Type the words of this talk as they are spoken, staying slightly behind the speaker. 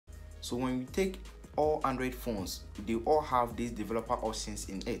So when you take all Android phones, they all have these developer options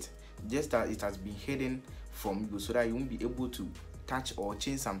in it, just that it has been hidden from you so that you won't be able to touch or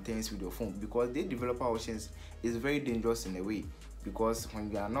change some things with your phone, because the developer options is very dangerous in a way, because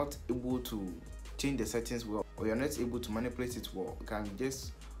when you are not able to change the settings well, or you're not able to manipulate it well, it can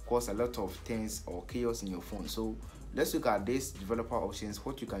just cause a lot of things or chaos in your phone. So let's look at these developer options,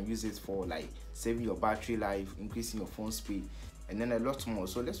 what you can use it for, like saving your battery life, increasing your phone speed, and then a lot more.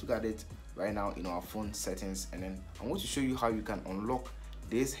 So let's look at it right now in our phone settings, and then I'm going to show you how you can unlock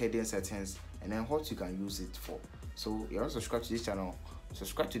these hidden settings and then what you can use it for. So you want to subscribe to this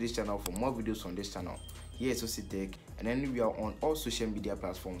channel, for more videos on this channel. Here is OC Tech, and then we are on all social media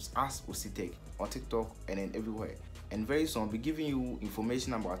platforms as OC Tech, on TikTok and then everywhere. And very soon I'll be giving you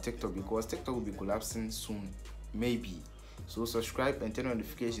information about TikTok, because TikTok will be collapsing soon, maybe. So subscribe and turn on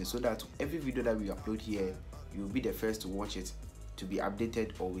notifications so that every video that we upload here, you'll be the first to watch it, to be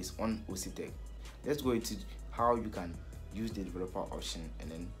updated always on OC Tech. Let's go into how you can use the developer option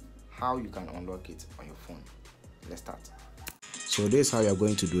and then how you can unlock it on your phone. Let's start. So this is how you're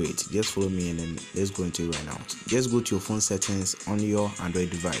going to do it. Just follow me and then let's go into it right now. Just go to your phone settings on your Android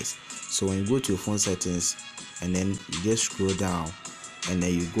device. So when you go to your phone settings and then you just scroll down and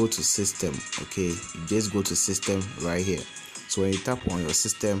then you go to system. Okay, you just go to system right here. So when you tap on your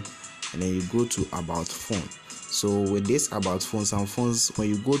system and then you go to about phone. So with this about phone, some phones, when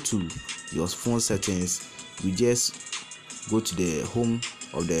you go to your phone settings, you just go to the home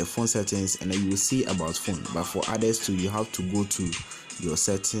of the phone settings and then you will see about phone. But for others too, you have to go to your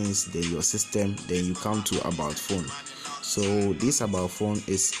settings, then your system, then you come to about phone. So this about phone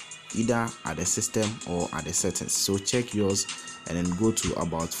is either at the system or at the settings. So check yours and then go to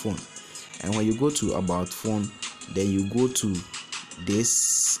about phone. And when you go to about phone, then you go to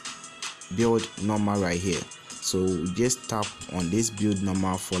this build number right here. So just tap on this build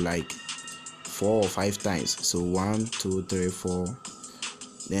number for like 4 or 5 times. So 1 2 3 4.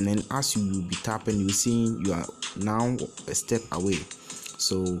 Then as you will be tapping, you see you are now a step away.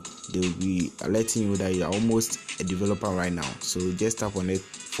 So they will be alerting you that you are almost a developer right now. So just tap on it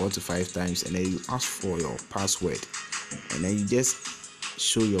 4 to 5 times and then you ask for your password, and then you just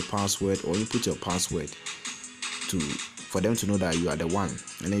show your password or input your password for them to know that you are the one,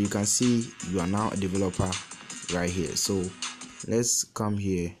 and then you can see you are now a developer right here. So let's come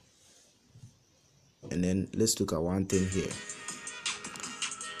here and then let's look at one thing here,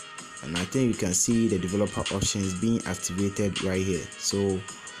 and I think you can see the developer options being activated right here. So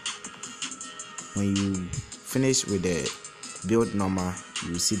when you finish with the build number,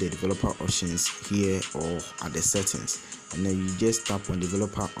 you will see the developer options here or at the settings, and then you just tap on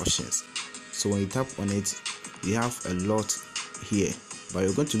developer options. So when you tap on it, you have a lot here, but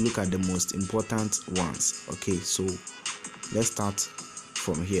you're going to look at the most important ones. Okay, so let's start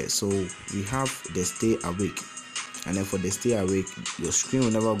from here. So we have the stay awake, and then for the stay awake, your screen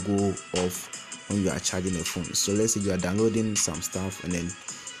will never go off when you are charging a phone. So let's say you are downloading some stuff and then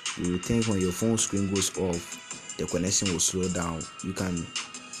you will think when your phone screen goes off, the connection will slow down. You can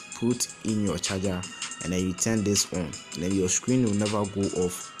put in your charger and then you turn this on, and then your screen will never go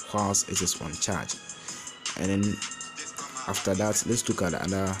off whilst it is on charge. And then after that, let's look at the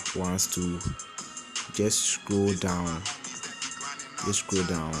other ones to just scroll down. Just scroll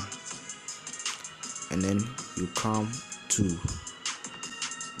down and then you come to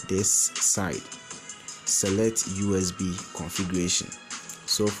this side, select USB configuration.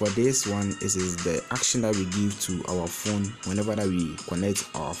 So for this one, it is the action that we give to our phone whenever that we connect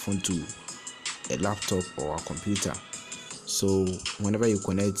our phone to a laptop or a computer. So whenever you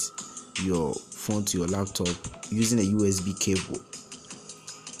connect your phone to your laptop using a USB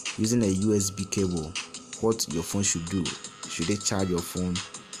cable, what your phone should do, should it charge your phone?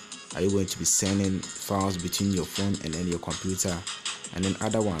 Are you going to be sending files between your phone and then your computer, and then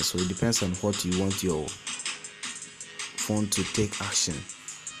other ones? So it depends on what you want your phone to take action.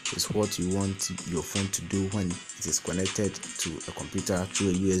 Is what you want your phone to do when it is connected to a computer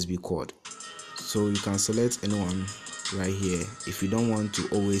through a USB cord. So you can select anyone right here if you don't want to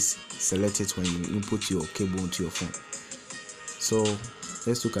always select it when you input your cable into your phone. So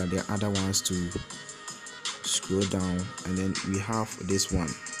let's look at the other ones to scroll down, and then we have this one,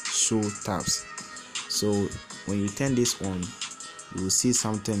 show tabs. So when you turn this on, you will see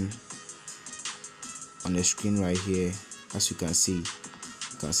something on the screen right here. As you can see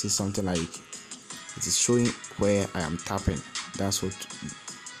something like it is showing where I am tapping. That's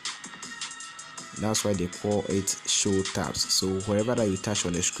why they call it show tabs. So wherever that you touch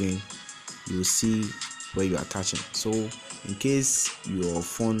on the screen, you will see where you are touching. So in case your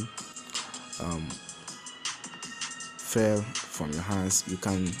phone from your hands, you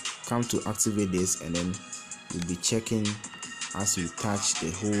can come to activate this, and then you'll be checking as you touch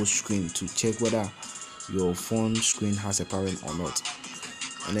the whole screen to check whether your phone screen has a problem or not.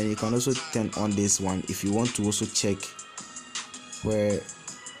 And then you can also turn on this one if you want to also check where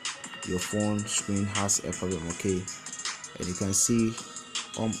your phone screen has a problem. Okay, and you can see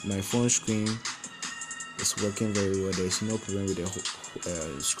on my phone screen is working very well. There is no problem with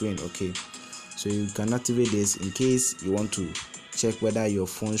the screen. Okay, so you can activate this in case you want to check whether your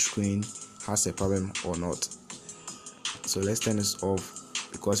phone screen has a problem or not. So let's turn this off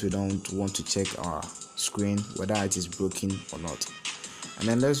because we don't want to check our screen whether it is broken or not. And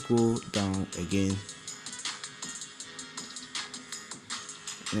then let's go down again,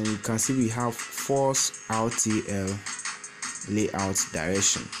 and you can see we have force RTL layout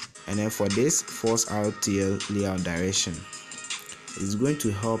direction. And then for this force RTL layout direction, it's going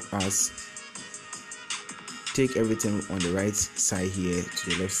to help us take everything on the right side here to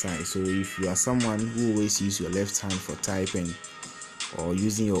the left side. So if you are someone who always use your left hand for typing or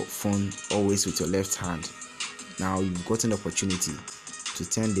using your phone always with your left hand, now you've gotten the opportunity to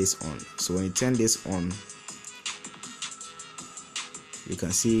turn this on. So when you turn this on, you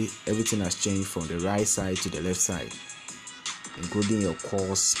can see everything has changed from the right side to the left side, including your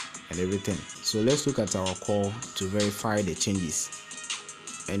calls and everything. So let's look at our call to verify the changes,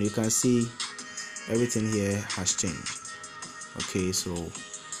 and you can see everything here has changed. Okay, so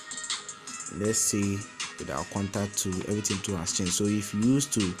let's see with our contact too, everything too has changed. So if you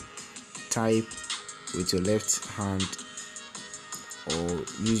used to type with your left hand or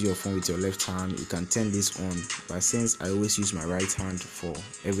use your phone with your left hand, you can turn this on. But since I always use my right hand for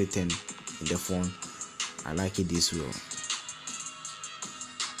everything in the phone, I like it this way.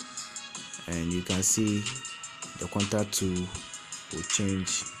 And you can see the contact tool will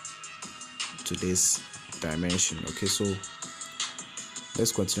change to this dimension. Okay, so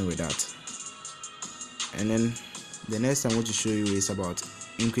let's continue with that. And then the next I want to show you is about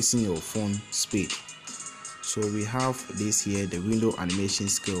increasing your phone speed. So we have this here, the window animation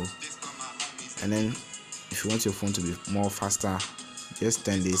skill, and then if you want your phone to be more faster, just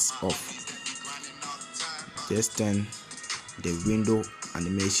turn this off. Just turn the window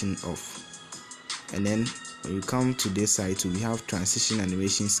animation off. And then when you come to this side too, we have transition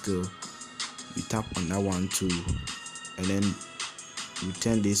animation skill. You tap on that one too, and then you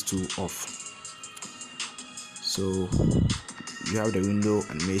turn this to off. So you have the window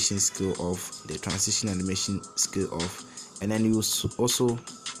animation skill off, the transition animation skill off, and then you also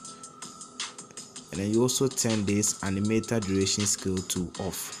turn this animator duration skill to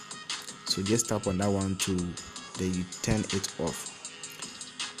off. So just tap on that one too, then you turn it off,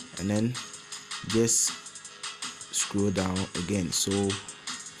 and then just scroll down again. So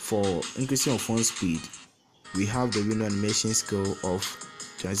for increasing your phone speed, we have the window animation skill off,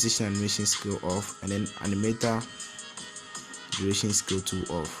 transition animation skill off, and then animator duration skill to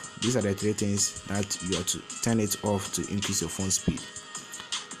off. These are the three things that you have to turn it off to increase your phone speed.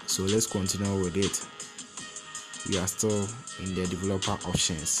 So let's continue with it. We are still in the developer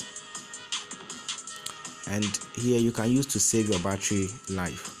options, and here you can use to save your battery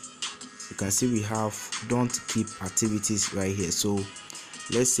life. You can see we have don't keep activities right here. So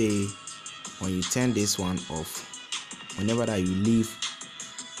let's say when you turn this one off, whenever that you leave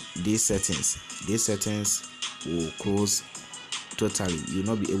these settings will close totally. You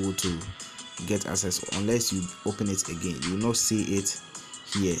will not be able to get access unless you open it again. You will not see it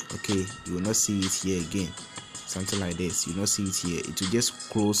here. Okay, you will not see it here again, something like this. You will not see it here. It will just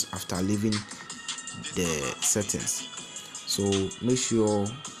close after leaving the settings. So make sure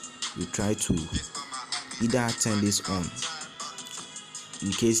you try to either turn this on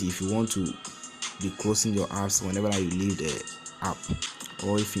in case if you want to be closing your apps whenever you leave the app,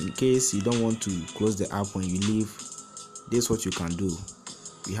 or if in case you don't want to close the app when you leave, this is what you can do.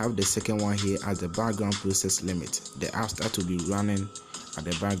 We have the second one here as the background process limit. The apps that will be running at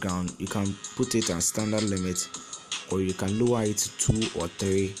the background, you can put it on standard limit, or you can lower it to 2 or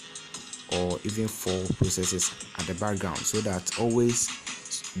 3 or even 4 processes at the background, so that always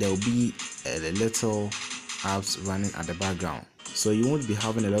there will be a little apps running at the background. So you won't be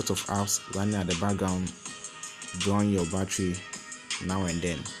having a lot of apps running at the background drawing your battery now and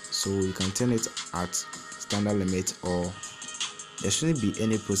then. So you can turn it at standard limit, or there shouldn't be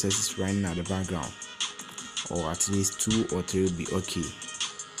any processes running at the background, or at least 2 or 3 will be okay.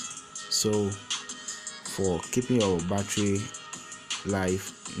 So for keeping your battery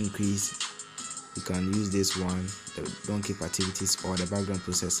life increase, you can use this one, the don't keep activities or the background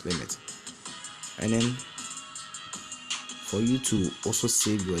process limit. And then for you to also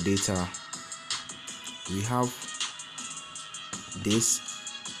save your data, we have this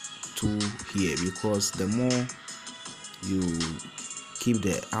tool here, because the more you keep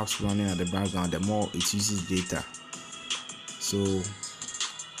the apps running at the background, the more it uses data. So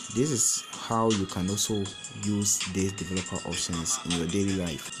this is how you can also use these developer options in your daily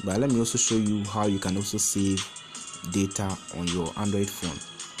life. But let me also show you how you can also save data on your Android phone.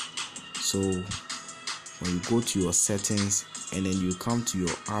 So when you go to your settings and then you come to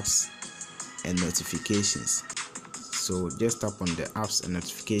your apps and notifications, so just tap on the apps and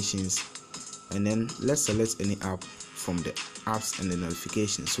notifications, and then let's select any app from the apps and the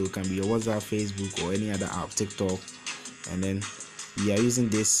notifications. So it can be your WhatsApp, Facebook, or any other app, TikTok. And then we are using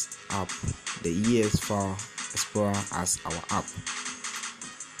this app, the ES File Explorer, as our app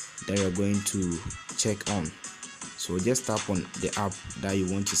that you're going to check on. So just tap on the app that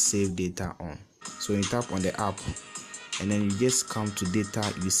you want to save data on. So you tap on the app and then you just come to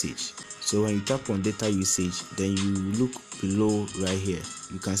data usage. So when you tap on data usage, then you look below right here.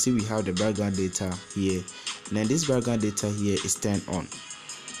 You can see we have the background data here, and then this background data here is turned on,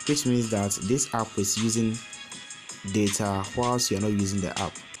 which means that this app is using data whilst you're not using the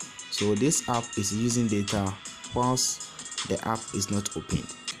app. So this app is using data whilst the app is not opened.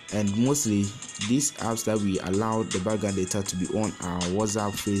 And mostly these apps that we allow the background data to be on are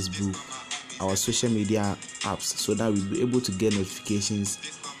WhatsApp, Facebook, our social media apps, so that we'll be able to get notifications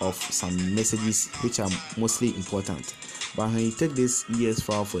of some messages which are mostly important. But when you take this ES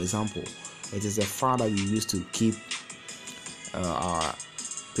file, for example, it is a file that we use to keep our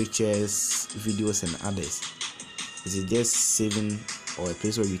pictures, videos, and others. It is just saving, or a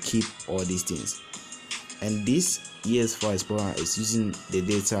place where we keep all these things. And this ES File Explorer is using the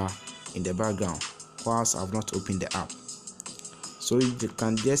data in the background whilst I've not opened the app. So you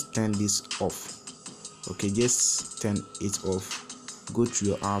can just turn this off. Okay, just turn it off. Go to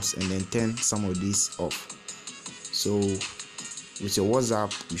your apps and then turn some of these off. So with your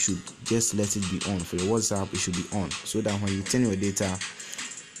WhatsApp, you should just let it be on. For your WhatsApp, it should be on, so that when you turn your data,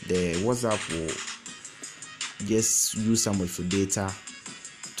 the WhatsApp will just use some of your data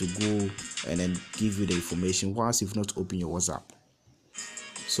to go and then give you the information whilst you've not opened your WhatsApp.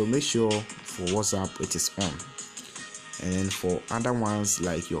 So make sure for WhatsApp it is on. And then for other ones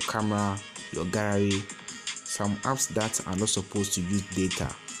like your camera, your gallery, some apps that are not supposed to use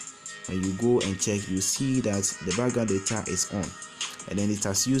data, when you go and check, you see that the background data is on, and then it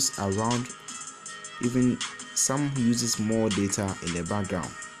has used around, even some uses more data in the background.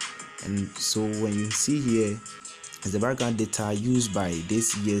 And so when you see here is the background data used by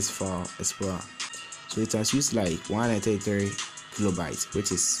this ES File Explorer, so it has used like 133 kilobytes,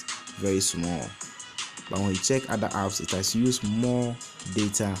 which is very small. But when you check other apps, it has used more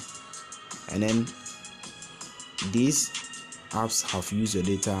data. And then these apps have used your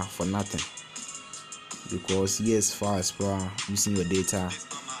data for nothing, because ES File Explorer using your data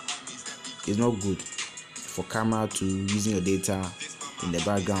is not good. For camera to using your data in the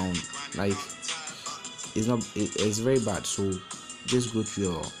background, like it's very bad. So just go to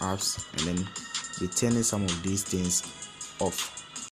your apps and then be turning some of these things off.